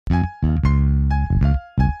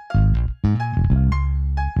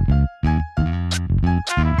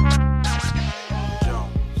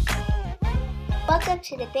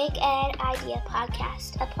Welcome to the Big Ed Idea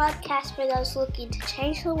Podcast, a podcast for those looking to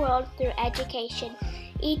change the world through education.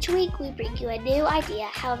 Each week we bring you a new idea,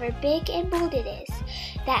 however big and bold it is,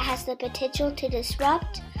 that has the potential to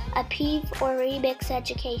disrupt, upheave, or remix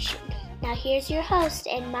education. Now here's your host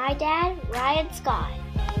and my dad, Ryan Scott.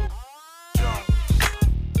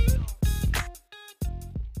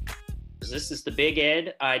 This is the Big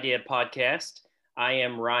Ed Idea Podcast. I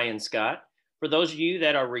am Ryan Scott. For those of you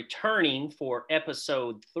that are returning for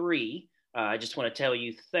episode 3, I just want to tell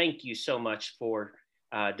you thank you so much for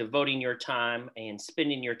devoting your time and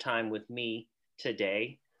spending your time with me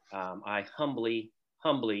today. I humbly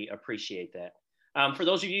appreciate that. For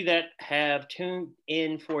those of you that have tuned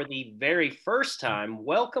in for the very first time,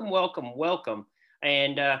 welcome.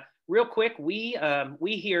 And real quick, we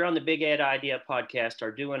here on the Big Ed Idea Podcast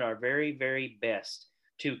are doing our very, very best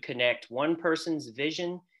to connect one person's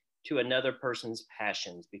vision to another person's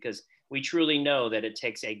passions, because we truly know that it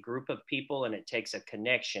takes a group of people and it takes a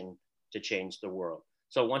connection to change the world.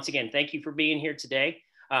 So once again, thank you for being here today.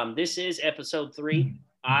 This is episode 3.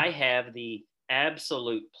 I have the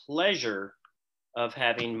absolute pleasure of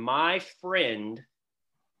having my friend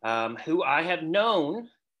who I have known,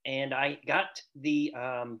 and I got the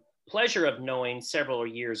pleasure of knowing several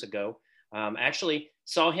years ago. Actually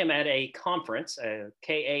saw him at a conference, a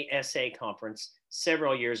KASA conference,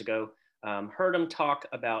 several years ago. Heard him talk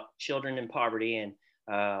about children in poverty, and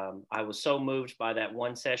I was so moved by that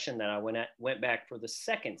one session that I went back for the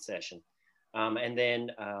second session. And then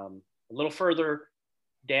a little further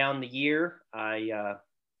down the year, I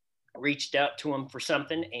reached out to him for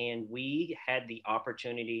something, and we had the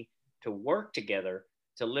opportunity to work together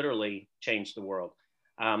to literally change the world.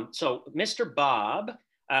 So Mr. Bob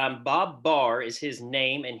Barr is his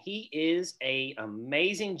name, and he is an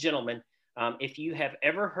amazing gentleman. If you have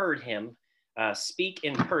ever heard him speak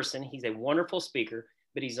in person, he's a wonderful speaker,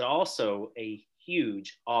 but he's also a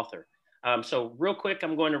huge author. So real quick,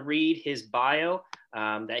 I'm going to read his bio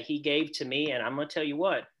that he gave to me, and I'm going to tell you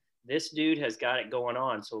what, this dude has got it going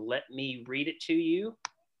on. So let me read it to you.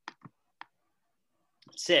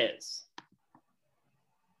 It says,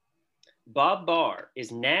 Bob Barr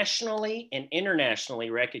is nationally and internationally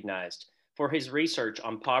recognized for his research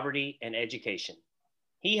on poverty and education.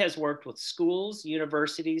 He has worked with schools,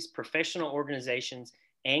 universities, professional organizations,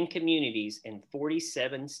 and communities in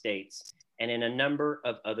 47 states and in a number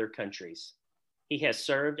of other countries. He has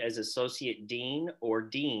served as Associate Dean or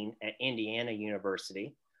Dean at Indiana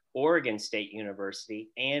University, Oregon State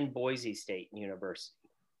University, and Boise State University.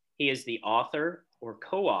 He is the author or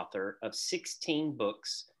co-author of 16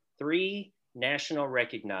 books, 3 national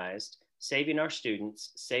recognized, Saving Our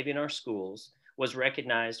Students, Saving Our Schools, was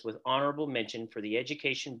recognized with honorable mention for the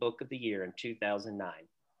Education Book of the Year in 2009.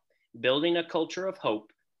 Building a Culture of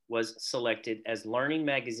Hope was selected as Learning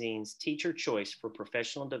Magazine's Teacher Choice for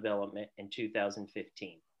Professional Development in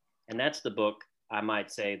 2015. And that's the book, I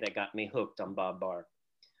might say, that got me hooked on Bob Barr.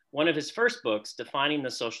 One of his first books, Defining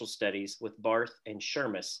the Social Studies with Barth and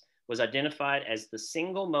Shermis, was identified as the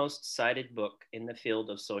single most cited book in the field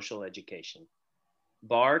of social education.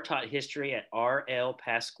 Barr taught history at R.L.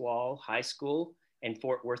 Pasquale High School in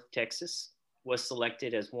Fort Worth, Texas, was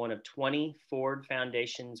selected as one of 20 Ford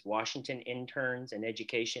Foundation's Washington Interns in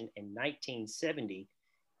Education in 1970,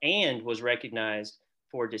 and was recognized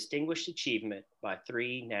for distinguished achievement by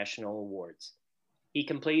 3 national awards. He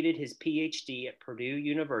completed his PhD at Purdue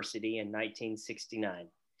University in 1969.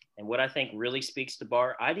 And what I think really speaks to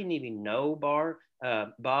Barr, I didn't even know,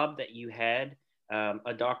 Bob, that you had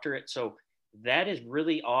a doctorate. So that is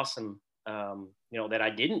really awesome, that I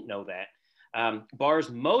didn't know that.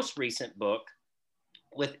 Barr's most recent book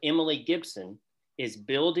with Emily Gibson is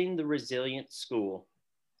Building the Resilient School.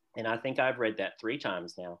 And I think I've read that 3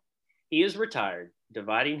 times now. He is retired,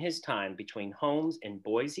 dividing his time between homes in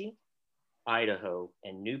Boise, Idaho,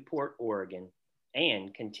 and Newport, Oregon,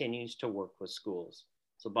 and continues to work with schools.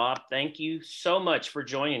 So Bob, thank you so much for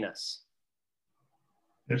joining us.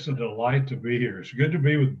 It's a delight to be here. It's good to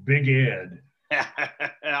be with Big Ed.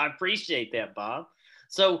 I appreciate that, Bob.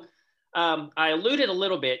 So I alluded a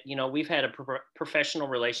little bit, we've had a professional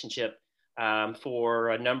relationship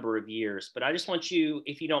for a number of years, but I just want you,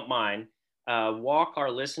 if you don't mind, walk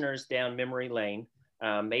our listeners down memory lane,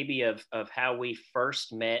 maybe of how we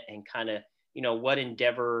first met and kind of, what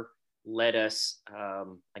endeavor led us,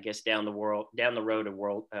 I guess, down the road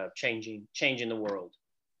of changing the world.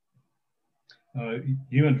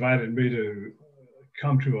 You invited me to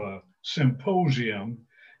come to a symposium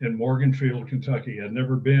in Morganfield, Kentucky. I'd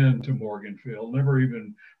never been to Morganfield, never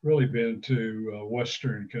even really been to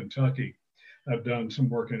Western Kentucky. I've done some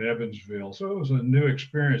work in Evansville, so it was a new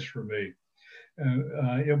experience for me.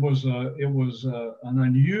 An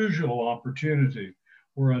unusual opportunity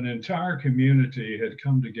where an entire community had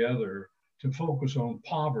come together to focus on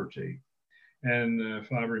poverty. And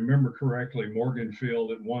if I remember correctly,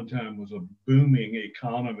 Morganfield at one time was a booming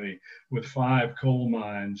economy with 5 coal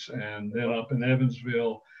mines. And then up in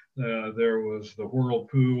Evansville, there was the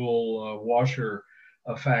Whirlpool washer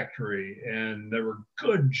factory, and there were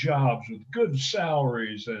good jobs with good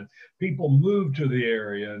salaries, and people moved to the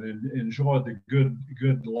area and enjoyed the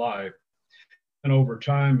good life. And over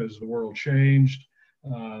time, as the world changed,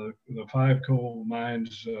 the 5 coal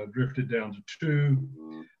mines drifted down to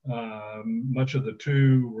 2. Much of the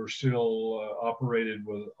 2 were still operated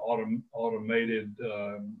with automated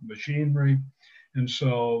machinery. And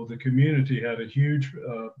so the community had a huge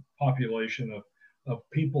population of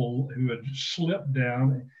people who had slipped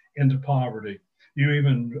down into poverty. You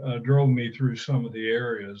even drove me through some of the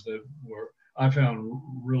areas that I found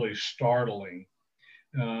really startling.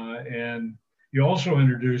 And you also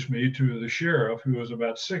introduced me to the sheriff, who was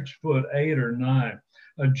about 6'8" or 9,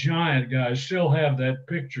 a giant guy. I still have that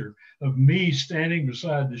picture of me standing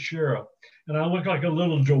beside the sheriff, and I look like a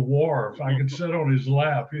little dwarf. I could sit on his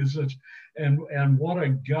lap. He's such, and what a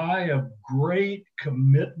guy of great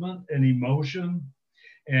commitment and emotion.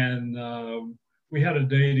 And we had a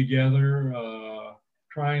day together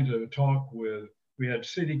trying to talk with. We had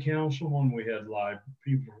city councilmen, we had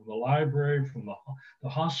people from the library, from the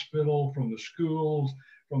hospital, from the schools,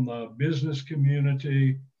 from the business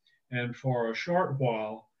community. And for a short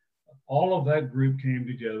while, all of that group came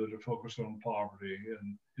together to focus on poverty.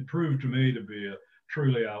 And it proved to me to be a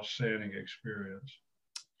truly outstanding experience.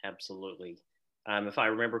 Absolutely. If I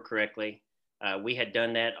remember correctly, we had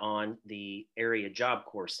done that on the area Job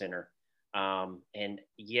Corps Center. And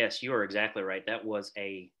yes, you are exactly right.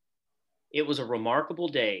 It was a remarkable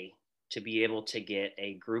day to be able to get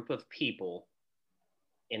a group of people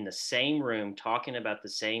in the same room talking about the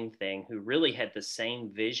same thing, who really had the same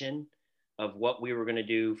vision of what we were going to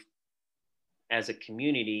do as a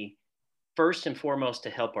community, first and foremost to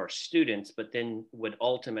help our students, but then would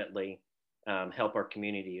ultimately help our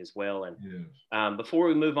community as well. And yes. Before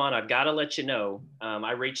we move on, I've got to let you know,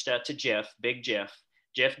 I reached out to Jeff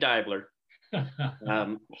Deibler.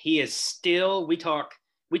 He is still, we talk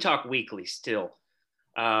weekly still.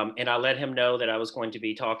 And I let him know that I was going to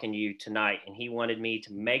be talking to you tonight, and he wanted me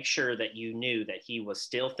to make sure that you knew that he was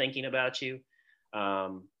still thinking about you.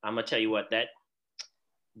 I'm gonna tell you what,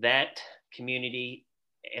 that community,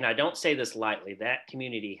 and I don't say this lightly, that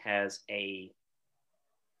community has a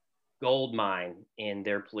gold mine in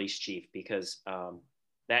their police chief, because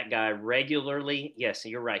that guy regularly, yes,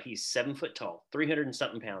 you're right, he's 7 foot tall, 300 and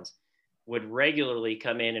something pounds, would regularly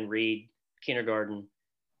come in and read kindergarten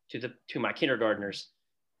to my kindergartners.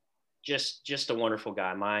 Just a wonderful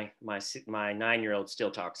guy. My 9-year-old still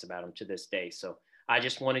talks about him to this day. So I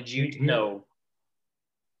just wanted you to know.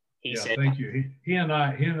 He said, thank you. He and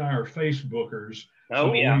I are Facebookers. Oh,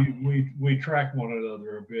 so yeah. We track one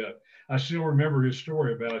another a bit. I still remember his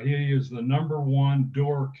story about he is the #1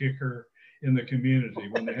 door kicker in the community.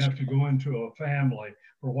 When they have to go into a family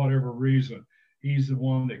for whatever reason, he's the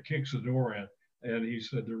one that kicks the door in. And he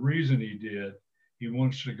said the reason he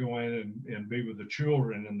wants to go in and be with the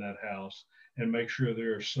children in that house and make sure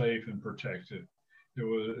they're safe and protected. It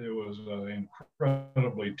was an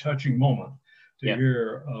incredibly touching moment to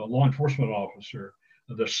hear a law enforcement officer,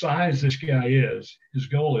 the size this guy is, his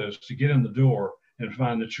goal is to get in the door and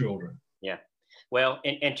find the children. Yeah. Well,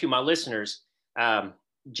 and to my listeners,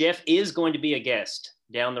 Jeff is going to be a guest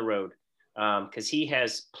down the road because he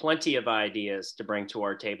has plenty of ideas to bring to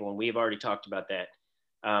our table, and we've already talked about that.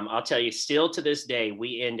 I'll tell you, still to this day,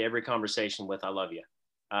 we end every conversation with "I love you."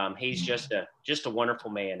 He's just a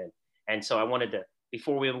wonderful man, and so I wanted to,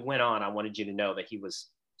 before we went on, I wanted you to know that he was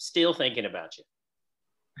still thinking about you.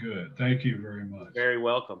 Good, thank you very much. Very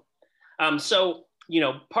welcome. So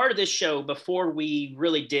part of this show, before we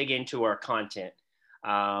really dig into our content,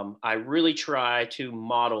 I really try to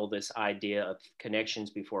model this idea of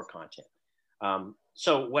connections before content.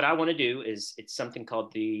 So what I want to do is, it's something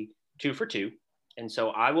called the 2 for 2. And so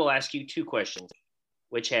I will ask you 2 questions,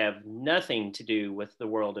 which have nothing to do with the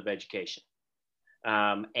world of education.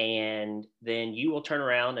 And then you will turn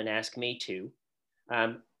around and ask me 2,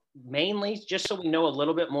 mainly just so we know a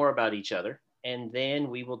little bit more about each other. And then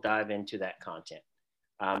we will dive into that content.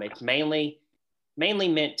 It's mainly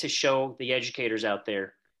meant to show the educators out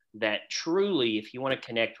there that truly, if you want to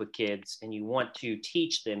connect with kids and you want to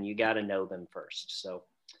teach them, you got to know them first. So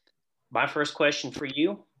my first question for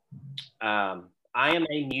you, I am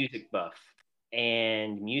a music buff,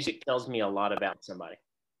 and music tells me a lot about somebody.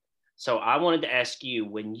 So I wanted to ask you,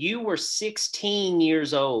 when you were 16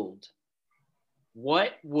 years old,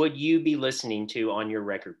 what would you be listening to on your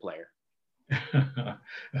record player?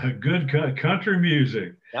 Good country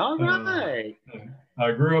music. All right.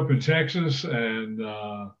 I grew up in Texas, and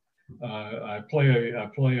I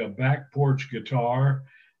play a back porch guitar,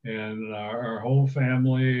 and our whole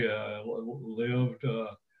family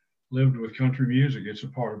lived with country music. It's a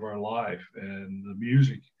part of our life, and the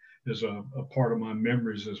music is a part of my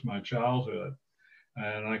memories as my childhood.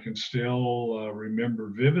 And I can still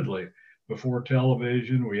remember vividly. Before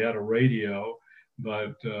television, we had a radio,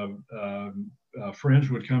 but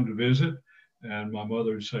friends would come to visit, and my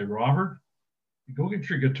mother would say, "Robert, go get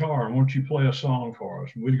your guitar and won't you play a song for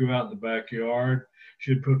us?" And we'd go out in the backyard.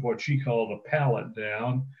 She'd put what she called a pallet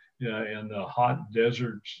down in the hot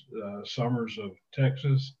desert summers of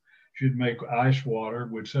Texas. She'd make ice water.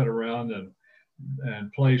 We'd sit around and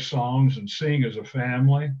play songs and sing as a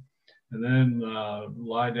family, and then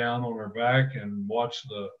lie down on our back and watch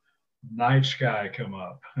the night sky come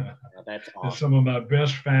up. That's awesome. It's some of my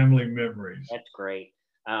best family memories. That's great.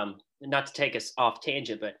 Not to take us off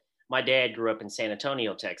tangent, but my dad grew up in San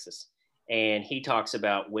Antonio, Texas, and he talks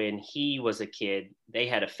about when he was a kid, they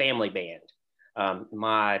had a family band.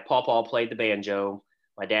 My pawpaw played the banjo.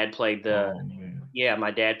 My dad played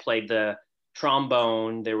my dad played the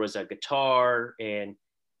trombone. There was a guitar, and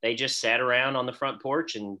they just sat around on the front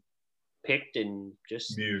porch and picked and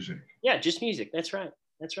just music. Yeah, just music. That's right.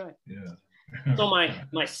 Yeah. So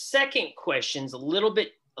my second question's a little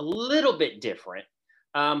bit different.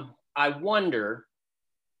 I wonder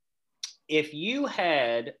if you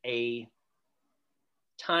had a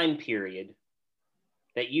time period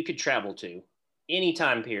that you could travel to, any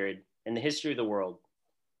time period in the history of the world,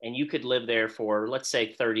 and you could live there for, let's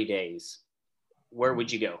say, 30 days, where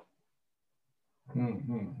would you go?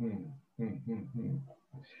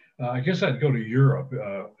 I guess I'd go to Europe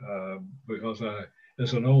because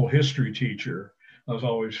as an old history teacher, I was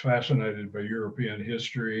always fascinated by European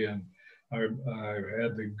history, and I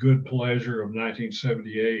had the good pleasure of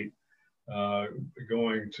 1978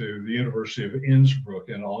 going to the University of Innsbruck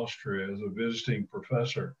in Austria as a visiting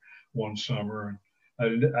professor one summer.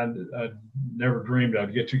 And I never dreamed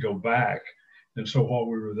I'd get to go back. And so while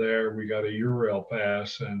we were there, we got a Eurail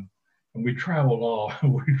pass, and we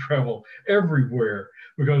traveled everywhere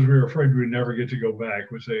because we were afraid we'd never get to go back.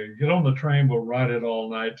 We say, get on the train, we'll ride it all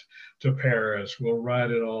night to Paris, we'll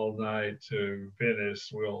ride it all night to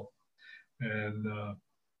Venice, and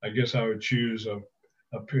I guess I would choose a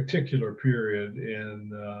particular period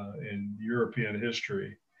in European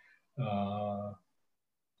history to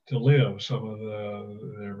live some of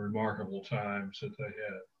the remarkable times that they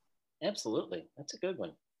had. Absolutely. That's a good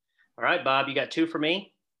one. All right, Bob, you got two for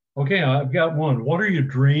me? Okay, I've got one. What are your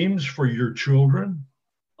dreams for your children?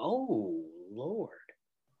 Oh, Lord.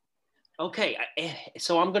 Okay,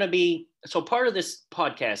 so part of this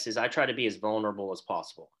podcast is I try to be as vulnerable as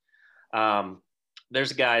possible. There's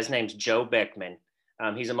a guy, his name's Joe Beckman.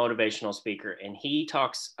 He's a motivational speaker, and he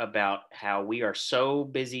talks about how we are so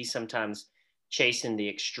busy sometimes chasing the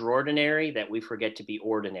extraordinary that we forget to be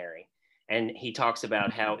ordinary. And he talks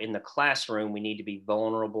about how in the classroom, we need to be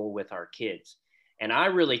vulnerable with our kids. And I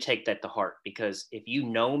really take that to heart, because if you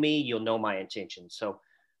know me, you'll know my intentions. So,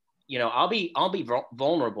 I'll be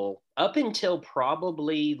vulnerable. Up until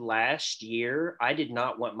probably last year, I did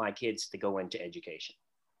not want my kids to go into education.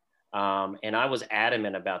 And I was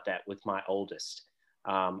adamant about that with my oldest.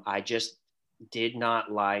 I just did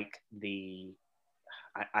not like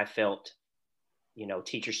I felt,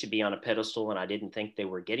 teachers should be on a pedestal, and I didn't think they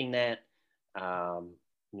were getting that.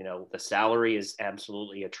 The salary is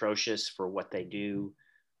absolutely atrocious for what they do.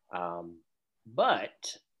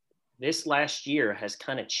 But this last year has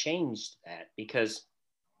kind of changed that, because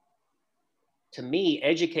to me,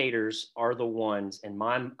 educators are the ones, in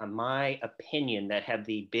my opinion, that have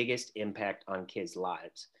the biggest impact on kids'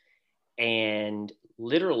 lives. And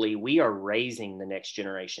literally, we are raising the next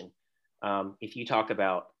generation. If you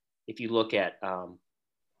look at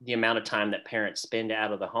the amount of time that parents spend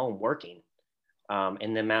out of the home working,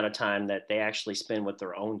 and the amount of time that they actually spend with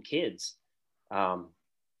their own kids,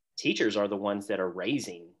 teachers are the ones that are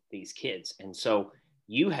raising these kids. And so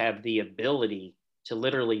you have the ability to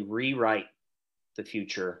literally rewrite the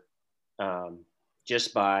future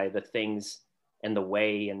just by the things and the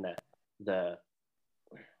way and the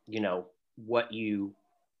what you,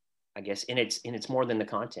 I guess, and it's more than the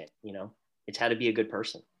content, it's how to be a good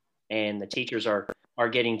person. And the teachers are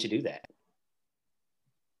getting to do that.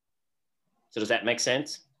 So does that make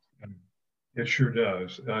sense? It sure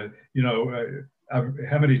does. How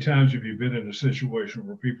many times have you been in a situation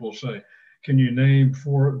where people say, can you name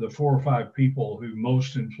the 4 or 5 people who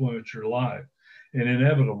most influenced your life? And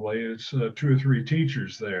inevitably, it's 2 or 3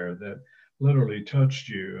 teachers there that literally touched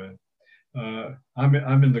you. And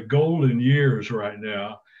I'm in the golden years right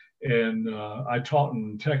now, and I taught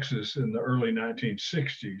in Texas in the early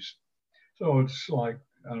 1960s. So it's like,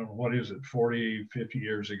 I don't know, what is it, 40, 50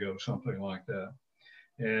 years ago, something like that.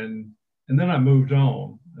 And and then I moved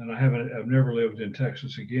on, and I've never lived in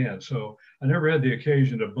Texas again. So I never had the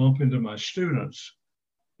occasion to bump into my students.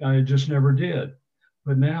 I just never did.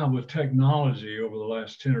 But now with technology over the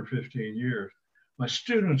last 10 or 15 years, my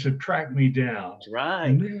students have tracked me down. That's right.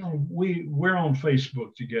 And now we're on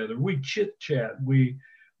Facebook together. We chit chat. We're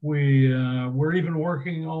even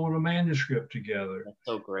working on a manuscript together. That's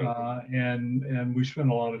so great. And we spend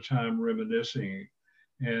a lot of time reminiscing.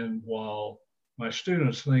 And while my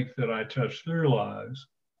students think that I touched their lives,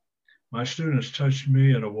 my students touched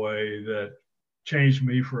me in a way that changed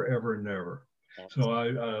me forever and ever. So I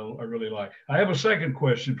really like. I have a second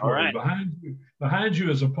question for you. Behind you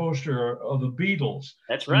is a poster of the Beatles.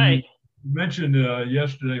 That's right. You mentioned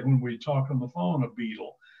yesterday when we talked on the phone a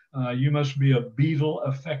Beatle. You must be a Beatle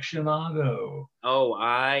aficionado. Oh,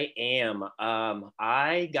 I am.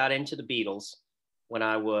 I got into the Beatles when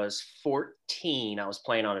I was 14. I was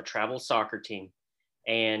playing on a travel soccer team,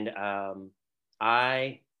 and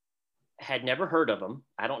I had never heard of them.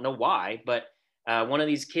 I don't know why, but one of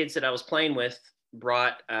these kids that I was playing with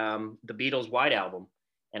brought the Beatles' White Album,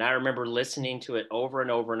 and I remember listening to it over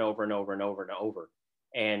and over and over and over and over and over.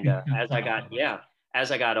 And as I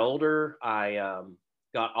got older, I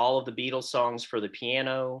got all of the Beatles songs for the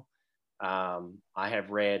piano. I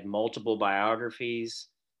have read multiple biographies.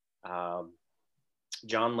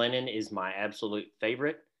 John Lennon is my absolute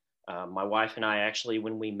favorite. My wife and I actually,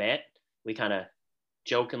 when we met, we kind of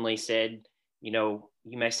jokingly said, you know,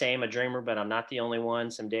 you may say I'm a dreamer, but I'm not the only one.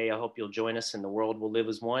 Someday I hope you'll join us and the world will live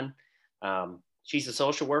as one. She's a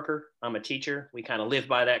social worker. I'm a teacher. We kind of live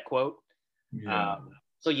by that quote. Yeah.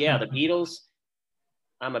 The Beatles,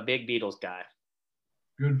 I'm a big Beatles guy.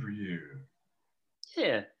 Good for you.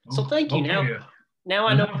 Yeah. So thank you. Okay. Now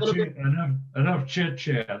I know a little bit. Enough chit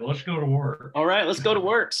chat. Let's go to work. All right, let's go to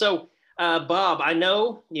work. So, Bob, I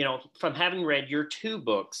know, from having read your 2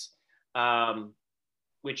 books,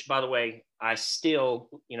 which, by the way, I still,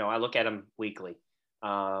 I look at them weekly.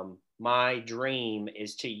 My dream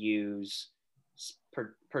is to use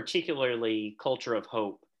particularly Culture of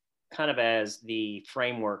Hope kind of as the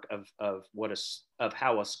framework of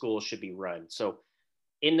how a school should be run. So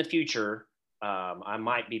in the future, I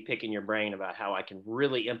might be picking your brain about how I can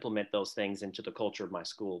really implement those things into the culture of my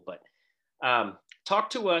school. But talk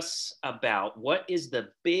to us about what is the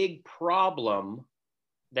big problem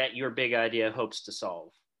that your big idea hopes to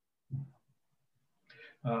solve.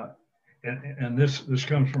 And this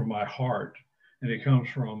comes from my heart, and it comes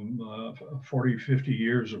from 40, 50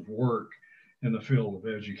 years of work in the field of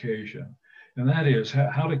education. And that is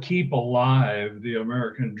how to keep alive the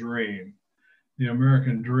American dream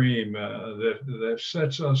that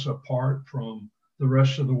sets us apart from the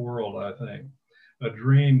rest of the world, I think. A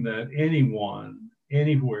dream that anyone,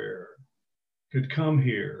 anywhere could come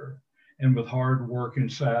here and with hard work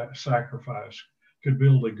and sacrifice could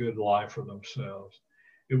build a good life for themselves.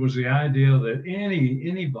 It was the idea that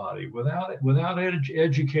anybody without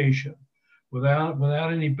education,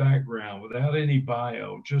 without any background, without any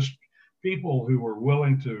bio, just people who were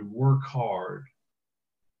willing to work hard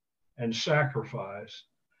and sacrifice.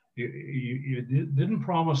 It didn't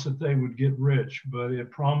promise that they would get rich, but it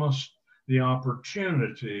promised the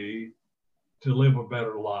opportunity to live a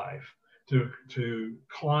better life, to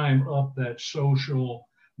climb up that social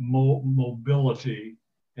mobility,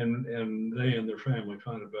 and they and their family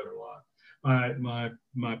find a better life.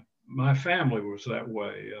 My family was that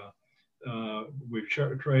way. We've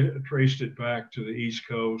traced it back to the East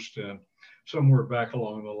Coast, and somewhere back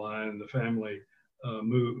along the line, the family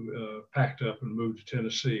packed up and moved to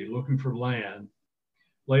Tennessee looking for land.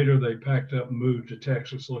 Later, they packed up and moved to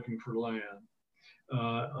Texas looking for land.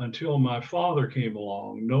 Until my father came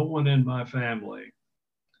along, no one in my family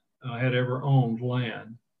had ever owned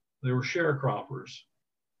land. They were sharecroppers.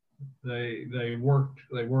 They worked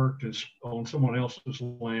on someone else's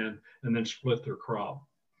land and then split their crop.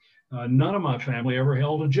 None of my family ever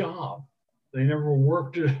held a job. They never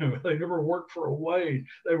worked. They never worked for a wage.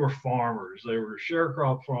 They were farmers. They were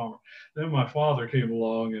sharecrop farmers. Then my father came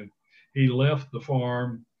along and he left the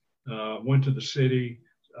farm, went to the city,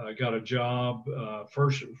 got a job.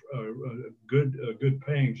 First, a good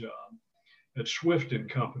paying job at Swift and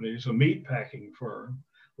Companies, a meat packing firm.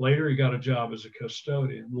 Later, he got a job as a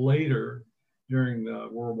custodian. Later, during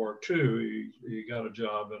World War II, he got a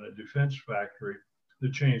job in a defense factory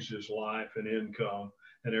that changed his life and income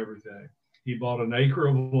and everything. He bought an acre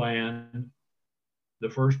of land, the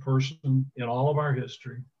first person in all of our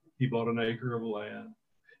history. He bought an acre of land.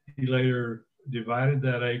 He later divided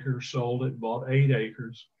that acre, sold it, bought 8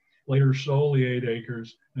 acres, later sold the 8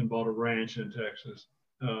 acres and bought a ranch in Texas,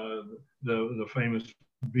 the famous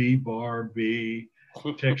Barr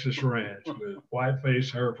Texas Ranch with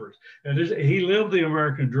white-faced Herefords. And he lived the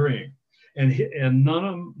American dream. And none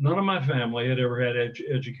of my family had ever had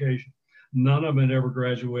education. None of them had ever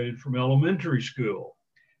graduated from elementary school.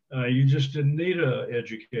 You just didn't need an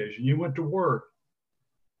education. You went to work.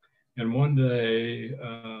 And one day,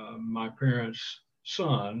 my parents'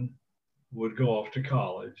 son would go off to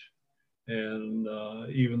college. And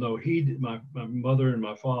even though my mother and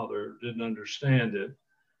my father didn't understand it,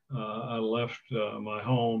 I left my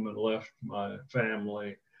home and left my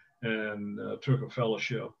family and took a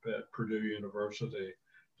fellowship at Purdue University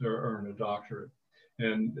to earn a doctorate.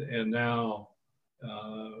 And now,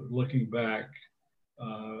 looking back,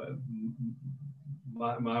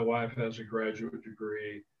 my wife has a graduate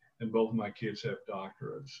degree and both my kids have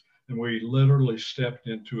doctorates. And we literally stepped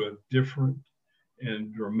into a different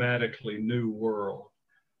and dramatically new world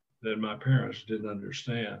that my parents didn't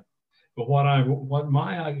understand. But what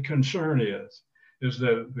my concern is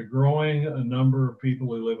that the growing number of people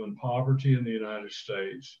who live in poverty in the United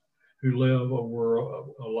States, who live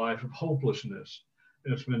a life of hopelessness,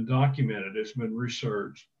 it's been documented, it's been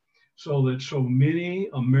researched, so that so many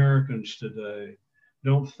Americans today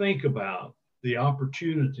don't think about the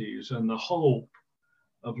opportunities and the hope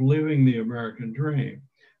of living the American dream.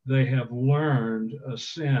 They have learned a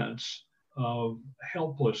sense of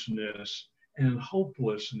helplessness and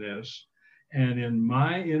hopelessness. And in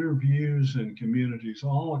my interviews in communities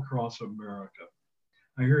all across America,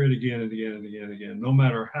 I hear it again and again and again and again. No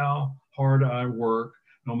matter how hard I work,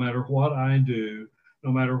 no matter what I do,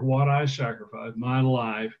 no matter what I sacrifice, my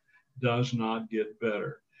life does not get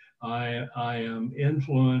better. I am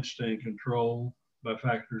influenced and controlled by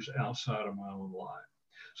factors outside of my own life.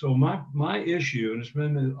 So my issue, and it's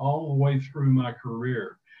been all the way through my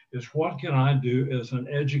career, is what can I do as an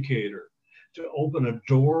educator to open a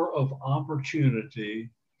door of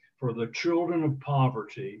opportunity for the children of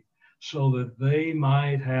poverty so that they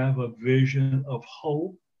might have a vision of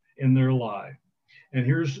hope in their life. And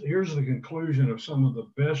here's the conclusion of some of the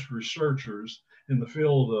best researchers in the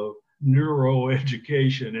field of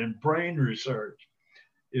neuroeducation and brain research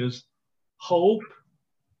is hope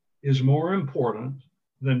is more important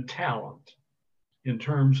than talent in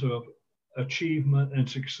terms of achievement and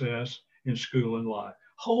success in school and life.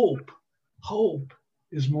 Hope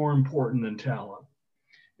is more important than talent.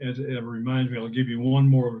 And it reminds me, I'll give you one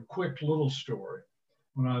more quick little story.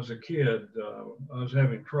 When I was a kid, I was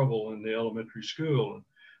having trouble in the elementary school. And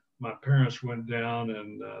my parents went down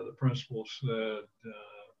and the principal said,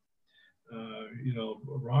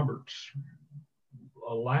 Robert's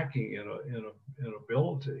lacking in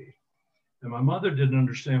ability. And my mother didn't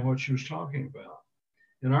understand what she was talking about.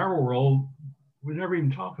 In our world, we never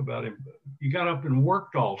even talk about him. You got up and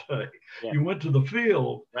worked all day. Yeah. You went to the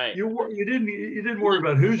field. Right. You didn't worry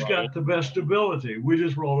about who's got the best ability. We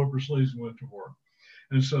just rolled up our sleeves and went to work.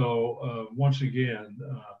 And so once again,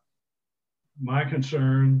 my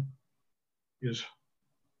concern is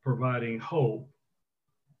providing hope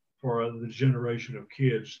for the generation of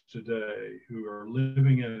kids today who are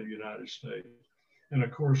living in the United States. And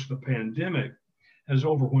of course, the pandemic has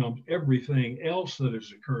overwhelmed everything else that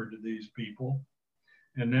has occurred to these people,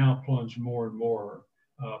 and now plunged more and more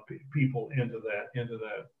people into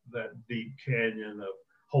that deep canyon of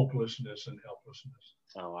hopelessness and helplessness.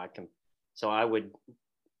 Oh, I would,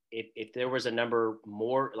 if there was a number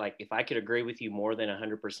more, like if I could agree with you more than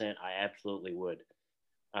 100%, I absolutely would.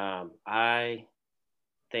 I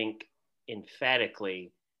think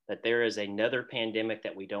emphatically that there is another pandemic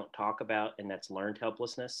that we don't talk about, and that's learned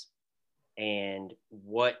helplessness. And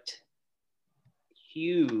what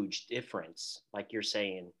huge difference, like you're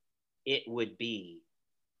saying, it would be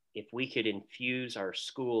if we could infuse our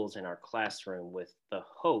schools and our classroom with the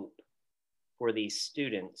hope for these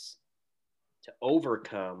students to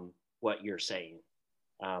overcome what you're saying.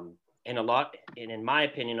 And in my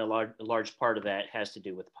opinion, a large part of that has to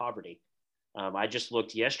do with poverty. I just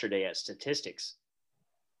looked yesterday at statistics.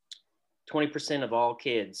 20% of all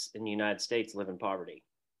kids in the United States live in poverty.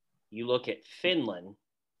 You look at Finland,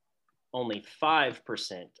 only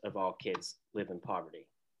 5% of all kids live in poverty.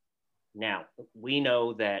 Now, we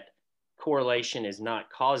know that correlation is not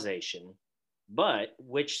causation, but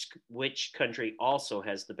which country also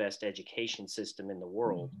has the best education system in the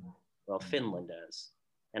world, Well, Finland does.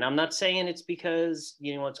 And I'm not saying it's because,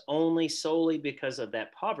 it's only solely because of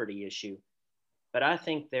that poverty issue, but I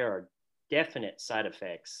think there are definite side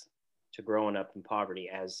effects to growing up in poverty,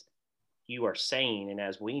 as you are saying, and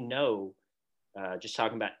as we know, just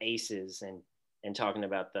talking about ACEs and talking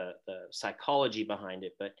about the psychology behind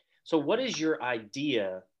it. But so what is your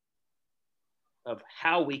idea of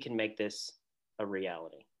how we can make this a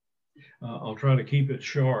reality? I'll try to keep it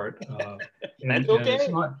short. That's okay.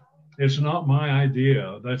 And it's not my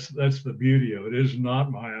idea. That's the beauty of it. It is not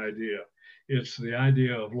my idea. It's the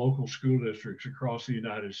idea of local school districts across the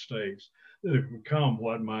United States that have become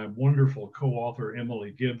what my wonderful co-author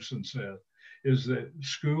Emily Gibson said, is that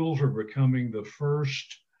schools are becoming the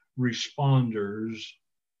first responders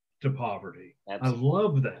to poverty. Absolutely. I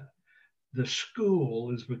love that. The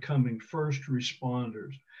school is becoming first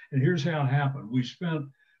responders. And here's how it happened. We spent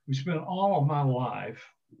all of my life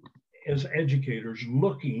as educators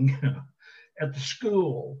looking at the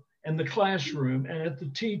school and the classroom and at the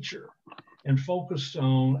teacher, and focused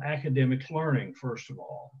on academic learning, first of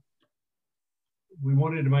all. We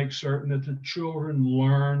wanted to make certain that the children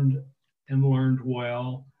learned and learned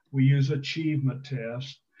well. We use achievement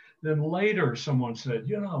tests. Then later someone said,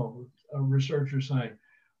 a researcher saying,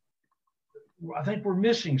 I think we're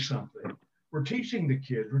missing something. We're teaching the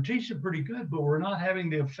kids, we're teaching pretty good, but we're not having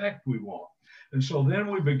the effect we want. And so then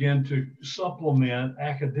we began to supplement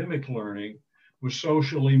academic learning with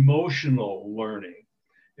social emotional learning.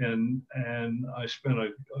 And I spent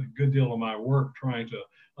a good deal of my work trying to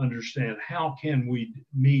understand how can we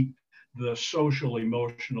meet the social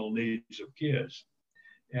emotional needs of kids.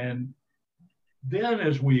 And then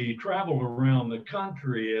as we traveled around the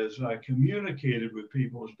country, as I communicated with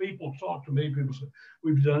people, as people talked to me, people said,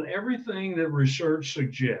 we've done everything that research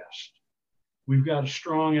suggests. We've got a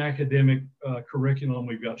strong academic curriculum.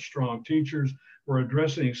 We've got strong teachers. We're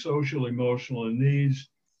addressing social, emotional needs.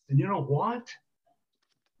 And you know what?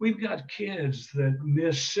 We've got kids that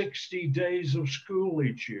miss 60 days of school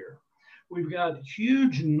each year. We've got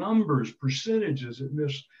huge numbers, percentages that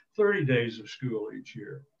miss 30 days of school each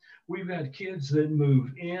year. We've got kids that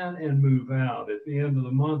move in and move out. At the end of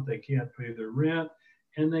the month, they can't pay their rent,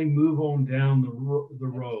 and they move on down the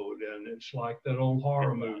road. And it's like that old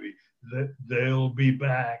horror movie, that they'll be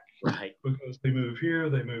back, right? Because they move here,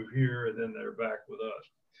 and then they're back with us.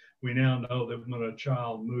 We now know that when a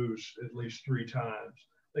child moves at least 3 times,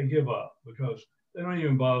 they give up, because they don't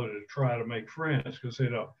even bother to try to make friends, because they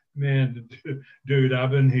know, man, dude,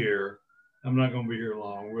 I've been here. I'm not going to be here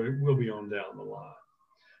long. We'll be on down the line.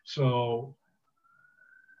 So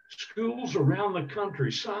schools around the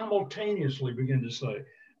country simultaneously begin to say,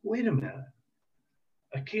 wait a minute,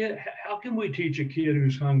 a kid, how can we teach a kid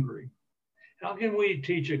who's hungry? How can we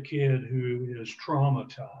teach a kid who is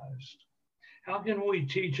traumatized? How can we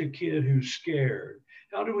teach a kid who's scared?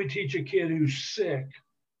 How do we teach a kid who's sick?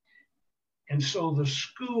 And so the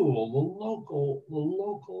school, the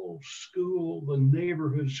local school, the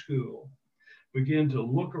neighborhood school, begin to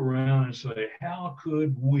look around and say, how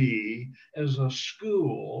could we as a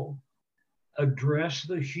school address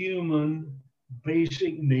the human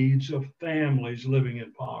basic needs of families living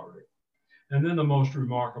in poverty? And then the most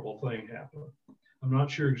remarkable thing happened. I'm not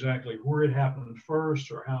sure exactly where it happened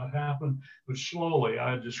first or how it happened, but slowly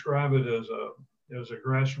I describe it as a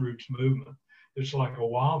grassroots movement. It's like a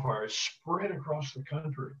wildfire. It's spread across the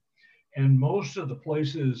country. And most of the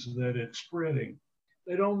places that it's spreading,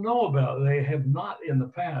 they don't know about it. They have not in the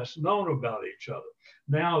past known about each other.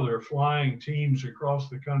 Now they're flying teams across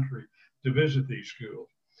the country to visit these schools.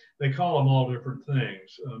 They call them all different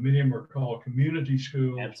things. Many of them are called community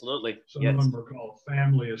schools. Absolutely. Some of them are called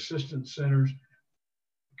family assistance centers.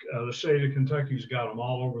 The state of Kentucky's got them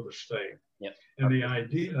all over the state. Yep. And the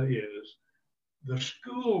idea is the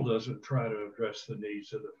school doesn't try to address the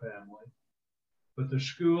needs of the family, but the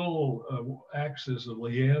school acts as a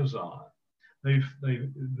liaison.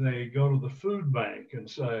 They go to the food bank and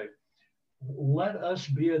say, let us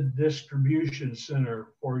be a distribution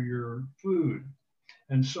center for your food.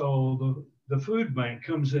 And so the food bank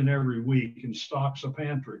comes in every week and stocks a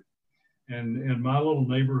pantry. And in my little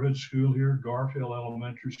neighborhood school here, Garfield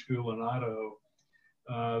Elementary School in Idaho,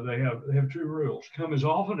 they have 2 rules. Come as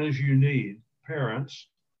often as you need. Parents,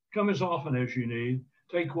 come as often as you need.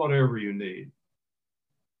 Take whatever you need.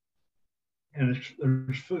 And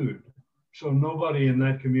there's food. So nobody in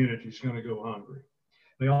that community is going to go hungry.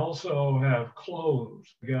 They also have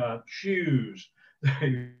clothes. They got shoes.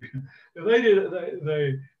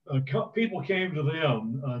 People came to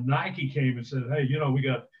them. Nike came and said, hey, we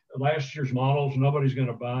got last year's models. Nobody's going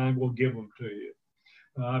to buy them. We'll give them to you.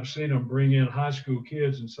 I've seen them bring in high school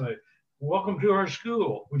kids and say, welcome to our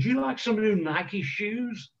school. Would you like some new Nike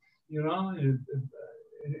shoes? You know,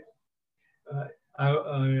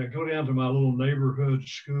 I go down to my little neighborhood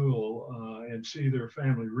school and see their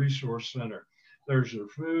family resource center. There's their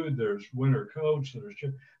food, there's winter coats,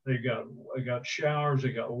 they got showers,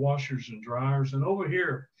 they got washers and dryers. And over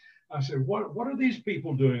here, I said, what are these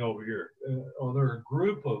people doing over here? Oh, they're a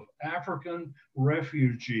group of African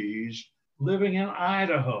refugees living in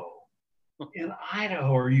Idaho. In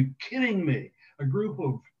Idaho, are you kidding me? A group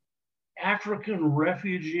of African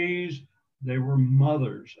refugees, they were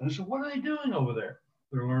mothers. And I said, what are they doing over there?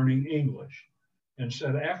 They're learning English. And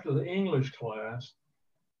said after the English class,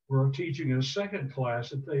 we're teaching a second class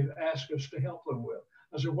that they've asked us to help them with.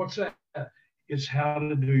 I said, what's that? It's how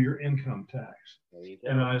to do your income tax.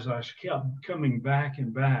 And as I kept coming back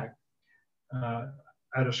and back,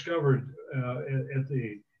 I discovered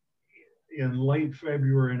in late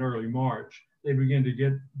February and early March, they began to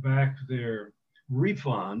get back their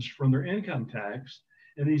refunds from their income tax.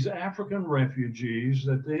 And these African refugees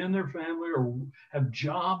that they and their family have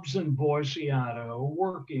jobs in Boise, Idaho,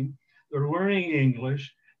 working, they're learning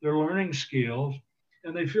English, they're learning skills,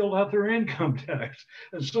 and they filled out their income tax.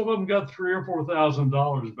 And some of them got $3,000 or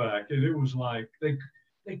 $4,000 back. And it was like,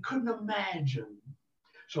 they couldn't imagine.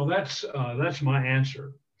 So that's my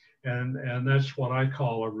answer. And that's what I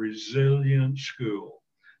call a resilient school,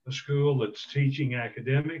 a school that's teaching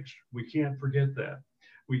academics. We can't forget that.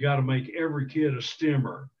 We got to make every kid a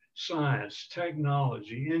STEMmer, science,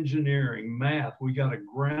 technology, engineering, math. We got to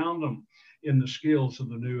ground them in the skills of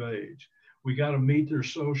the new age. We got to meet their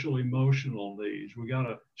social emotional needs. We got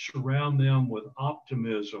to surround them with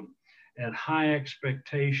optimism and high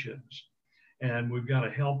expectations. And we've got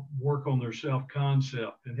to help work on their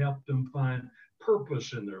self-concept and help them find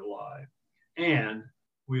purpose in their life. And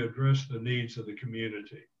we address the needs of the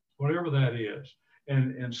community, whatever that is.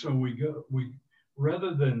 And so we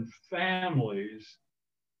rather than families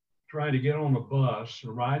try to get on a bus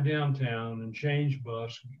or ride downtown and change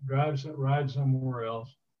bus, ride somewhere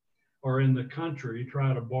else, or in the country,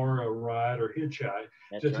 try to borrow a ride or hitchhike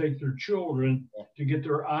take their children to get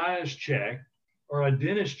their eyes checked or a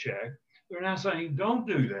dentist check. They're now saying, don't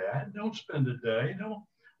do that. Don't spend a day.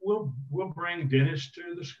 We'll bring dentists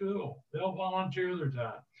to the school. They'll volunteer their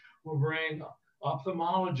time. We'll bring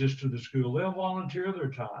ophthalmologists to the school. They'll volunteer their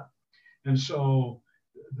time. And so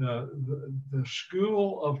the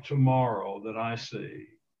school of tomorrow that I see,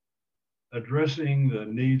 addressing the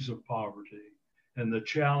needs of poverty and the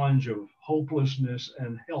challenge of hopelessness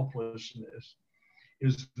and helplessness,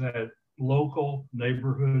 is that local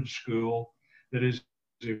neighborhood school that is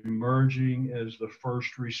emerging as the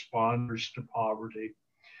first responders to poverty,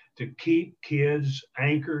 to keep kids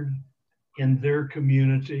anchored in their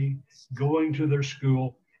community, going to their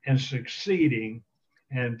school and succeeding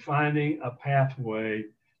and finding a pathway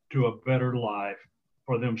to a better life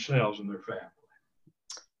for themselves and their family.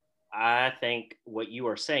 I think what you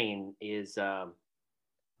are saying is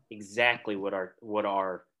exactly what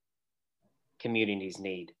our communities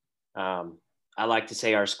need. I like to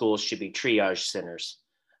say our schools should be triage centers.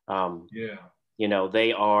 You know,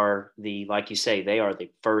 they are like you say, they are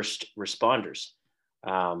the first responders.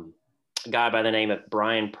 A guy by the name of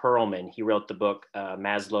Brian Perlman, he wrote the book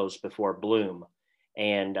Maslow's Before Bloom.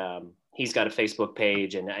 And he's got a Facebook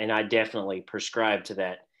page, and I definitely prescribe to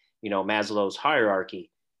that, you know, Maslow's hierarchy,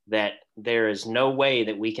 that there is no way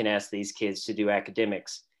that we can ask these kids to do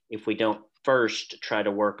academics if we don't first try to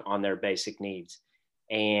work on their basic needs.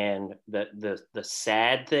 And the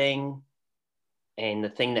sad thing, and the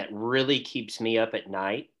thing that really keeps me up at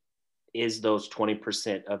night, is those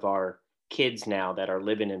 20% of our kids now that are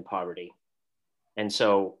living in poverty. And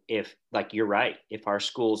so if, like you're right, if our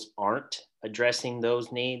schools aren't addressing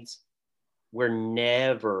those needs, we're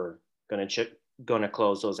never going to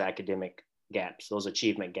close those academic gaps, those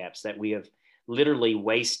achievement gaps that we have literally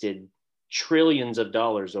wasted trillions of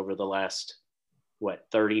dollars over the last,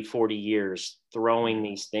 30, 40 years throwing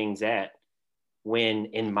these things at, when,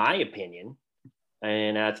 in my opinion,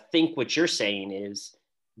 and I think what you're saying is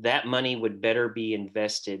that money would better be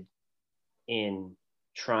invested in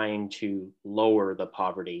trying to lower the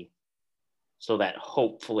poverty so that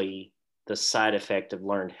hopefully the side effect of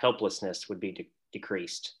learned helplessness would be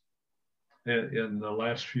decreased. In the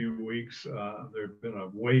last few weeks, there's been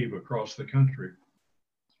a wave across the country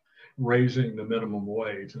raising the minimum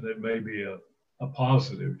wage, and it may be a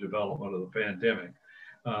positive development of the pandemic.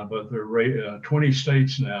 But 20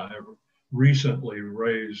 states now have recently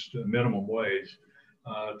raised the minimum wage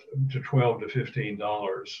to $12 to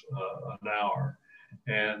 $15 an hour.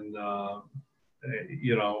 And,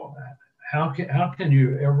 you know, how can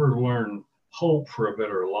you ever learn hope for a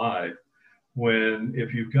better life when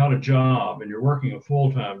if you've got a job and you're working a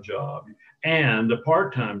full-time job and a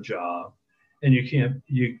part-time job, and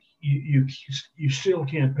you still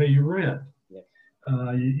can't pay your rent. Yeah.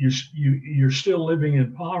 You're still living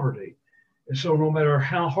in poverty. And so no matter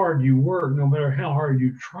how hard you work, no matter how hard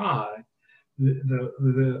you try,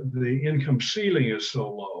 the income ceiling is so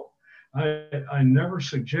low. I never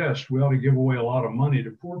suggest we ought to give away a lot of money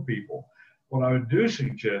to poor people. What I do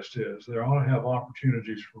suggest is there ought to have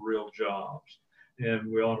opportunities for real jobs,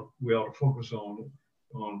 and we ought to focus on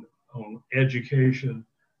education,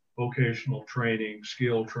 vocational training,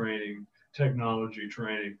 skill training, technology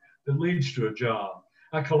training that leads to a job.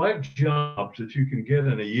 I collect jobs that you can get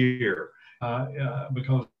in a year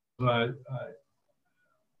because I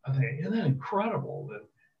think, isn't that incredible that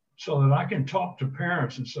so that I can talk to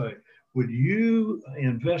parents and say, would you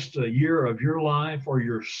invest a year of your life or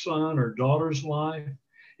your son or daughter's life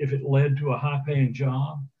if it led to a high paying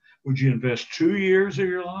job? Would you invest 2 years of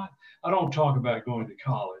your life? I don't talk about going to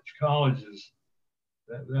college. College is,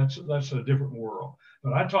 that's a different world.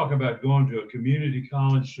 But I talk about going to a community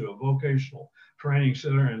college, to a vocational training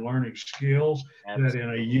center and learning skills. Absolutely. That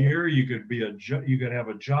in a year you could have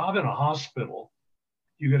a job in a hospital.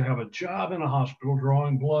 You could have a job in a hospital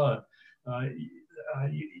drawing blood.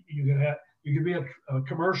 You could be a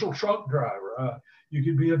commercial truck driver. You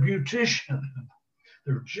could be a beautician.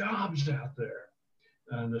 There are jobs out there.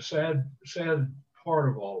 And the sad part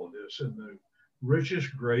of all of this, in the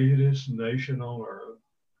richest, greatest nation on earth,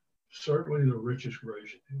 certainly the richest,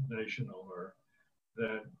 greatest nation on earth,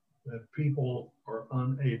 that people are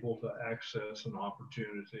unable to access an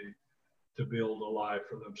opportunity to build a life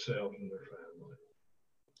for themselves and their family.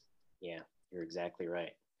 Yeah, you're exactly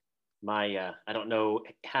right. I don't know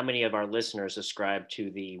how many of our listeners ascribe to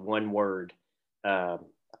the one word,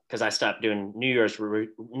 because I stopped doing New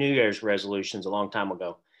Year's resolutions a long time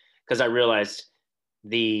ago, because I realized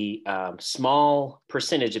the small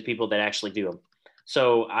percentage of people that actually do them.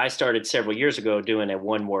 So I started several years ago doing a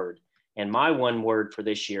one word, and my one word for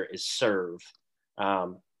this year is serve,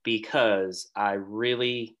 because I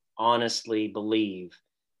really honestly believe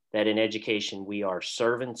that in education, we are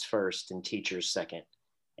servants first and teachers second.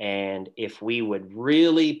 And if we would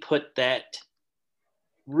really put that,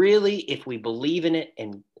 if we believe in it,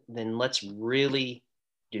 and then let's really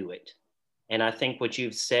do it. And I think what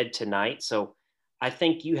you've said tonight, so I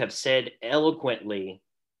think you have said eloquently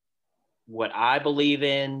what I believe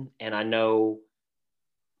in, and I know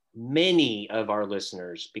many of our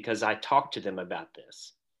listeners, because I talk to them about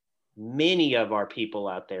this, many of our people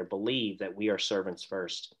out there believe that we are servants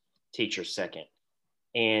first, teachers second.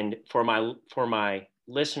 And for my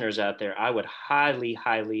listeners out there, I would highly,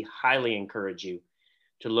 highly, highly encourage you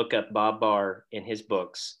to look up Bob Barr in his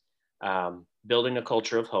books, Building a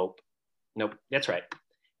Culture of Hope. Nope, that's right.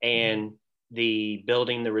 And the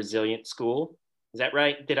Building the Resilient School. Is that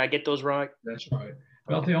right? Did I get those right? That's right.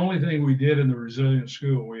 About the only thing we did in the Resilient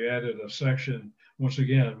School, we added a section, once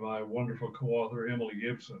again, my wonderful co-author, Emily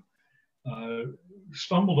Gibson,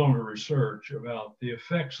 stumbled on a research about the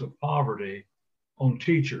effects of poverty on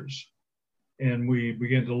teachers. And we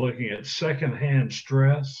began to looking at secondhand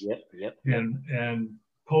stress and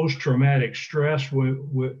post-traumatic stress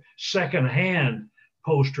with secondhand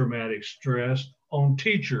post-traumatic stress on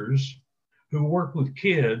teachers who work with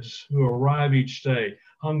kids who arrive each day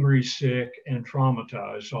hungry, sick, and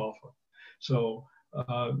traumatized often. So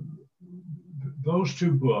those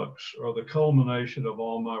two books are the culmination of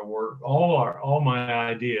all my work, all my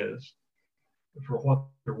ideas for what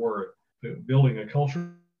they're worth, building a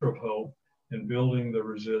culture of hope and building the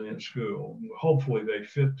resilient school. Hopefully they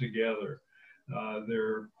fit together.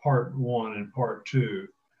 They're part one and part two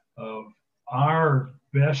of our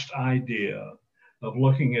best idea of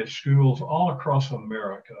looking at schools all across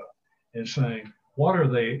America and saying, what are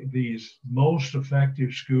these most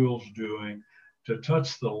effective schools doing to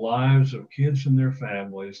touch the lives of kids and their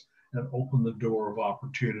families and open the door of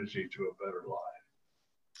opportunity to a better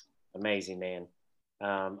life? Amazing, man.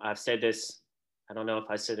 I've said this, I don't know if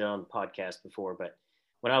I said it on the podcast before, but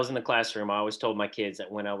when I was in the classroom, I always told my kids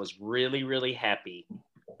that when I was really, really happy,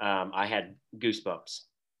 I had goosebumps.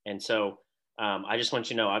 And so I just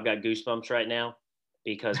want you to know I've got goosebumps right now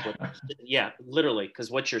because, literally,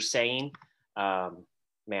 because what you're saying,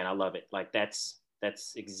 man, I love it. Like that's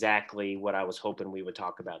exactly what I was hoping we would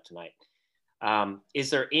talk about tonight. Is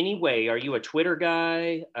there any way, are you a Twitter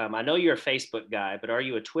guy? I know you're a Facebook guy, but are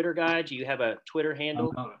you a Twitter guy? Do you have a Twitter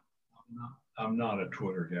handle? I'm not a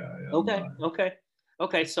Twitter guy.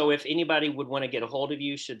 Okay. So if anybody would want to get a hold of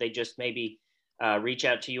you, should they just maybe reach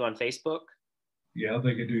out to you on Facebook? Yeah,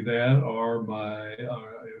 they could do that, or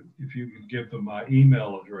if you can give them my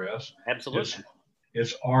email address. Absolutely.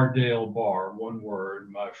 It's Ardale Barr, one word,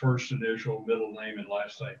 my first initial, middle name, and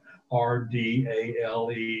last name, RDALEBARR,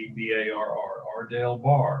 Ardale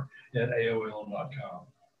Barr at AOL.com.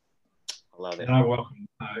 I love it. And I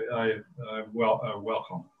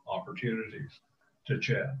welcome opportunities to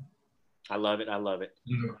chat. I love it. I love it.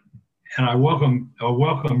 And I welcome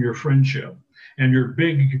your friendship and your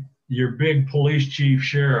big police chief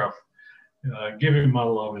sheriff. Give him my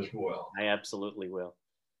love as well. I absolutely will.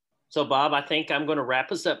 So, Bob, I think I'm going to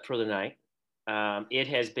wrap us up for the night. It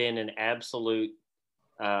has been an absolute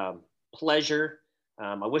pleasure.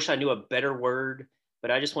 I wish I knew a better word,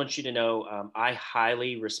 but I just want you to know I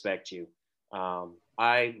highly respect you.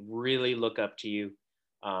 I really look up to you,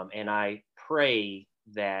 and I pray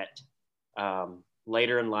that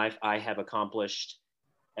later in life I have accomplished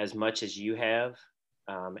as much as you have.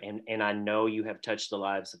 And I know you have touched the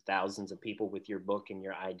lives of thousands of people with your book and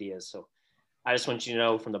your ideas. So I just want you to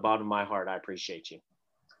know from the bottom of my heart, I appreciate you.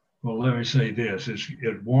 Well, let me say this.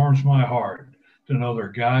 It warms my heart to know there are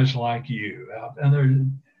guys like you out, and there are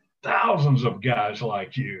thousands of guys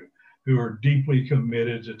like you who are deeply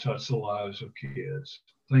committed to touch the lives of kids.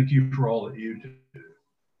 Thank you for all that you do.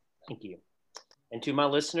 Thank you. And to my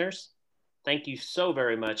listeners, thank you so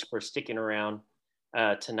very much for sticking around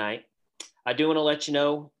tonight. I do want to let you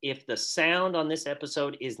know if the sound on this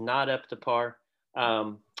episode is not up to par,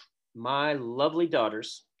 my lovely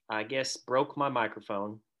daughters, I guess, broke my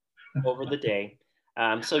microphone over the day.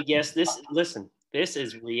 So yes, this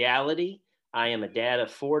is reality. I am a dad of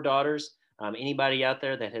 4 daughters. Anybody out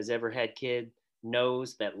there that has ever had kids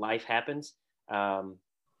knows that life happens.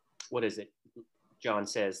 What is it? John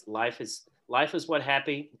says, life is what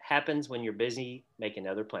happens when you're busy making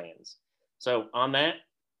other plans. So on that,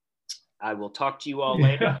 I will talk to you all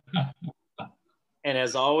later. And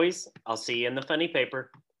as always, I'll see you in the funny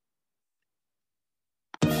paper.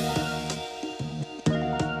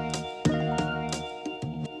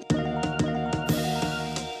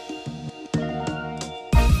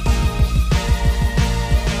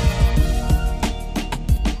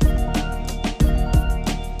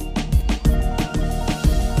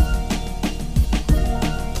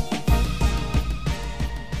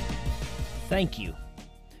 Thank you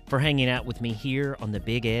for hanging out with me here on the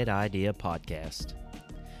Big Ed Idea Podcast.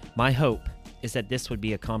 My hope is that this would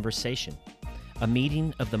be a conversation, a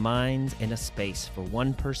meeting of the minds and a space for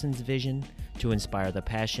one person's vision to inspire the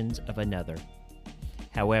passions of another.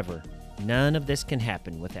 However, none of this can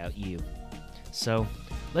happen without you. So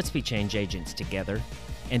let's be change agents together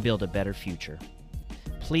and build a better future.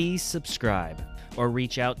 Please subscribe or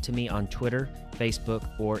reach out to me on Twitter,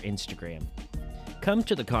 Facebook, or Instagram. Come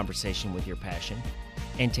to the conversation with your passion,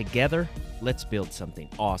 and together, let's build something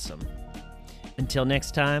awesome. Until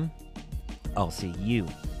next time, I'll see you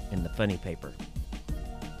in the funny paper.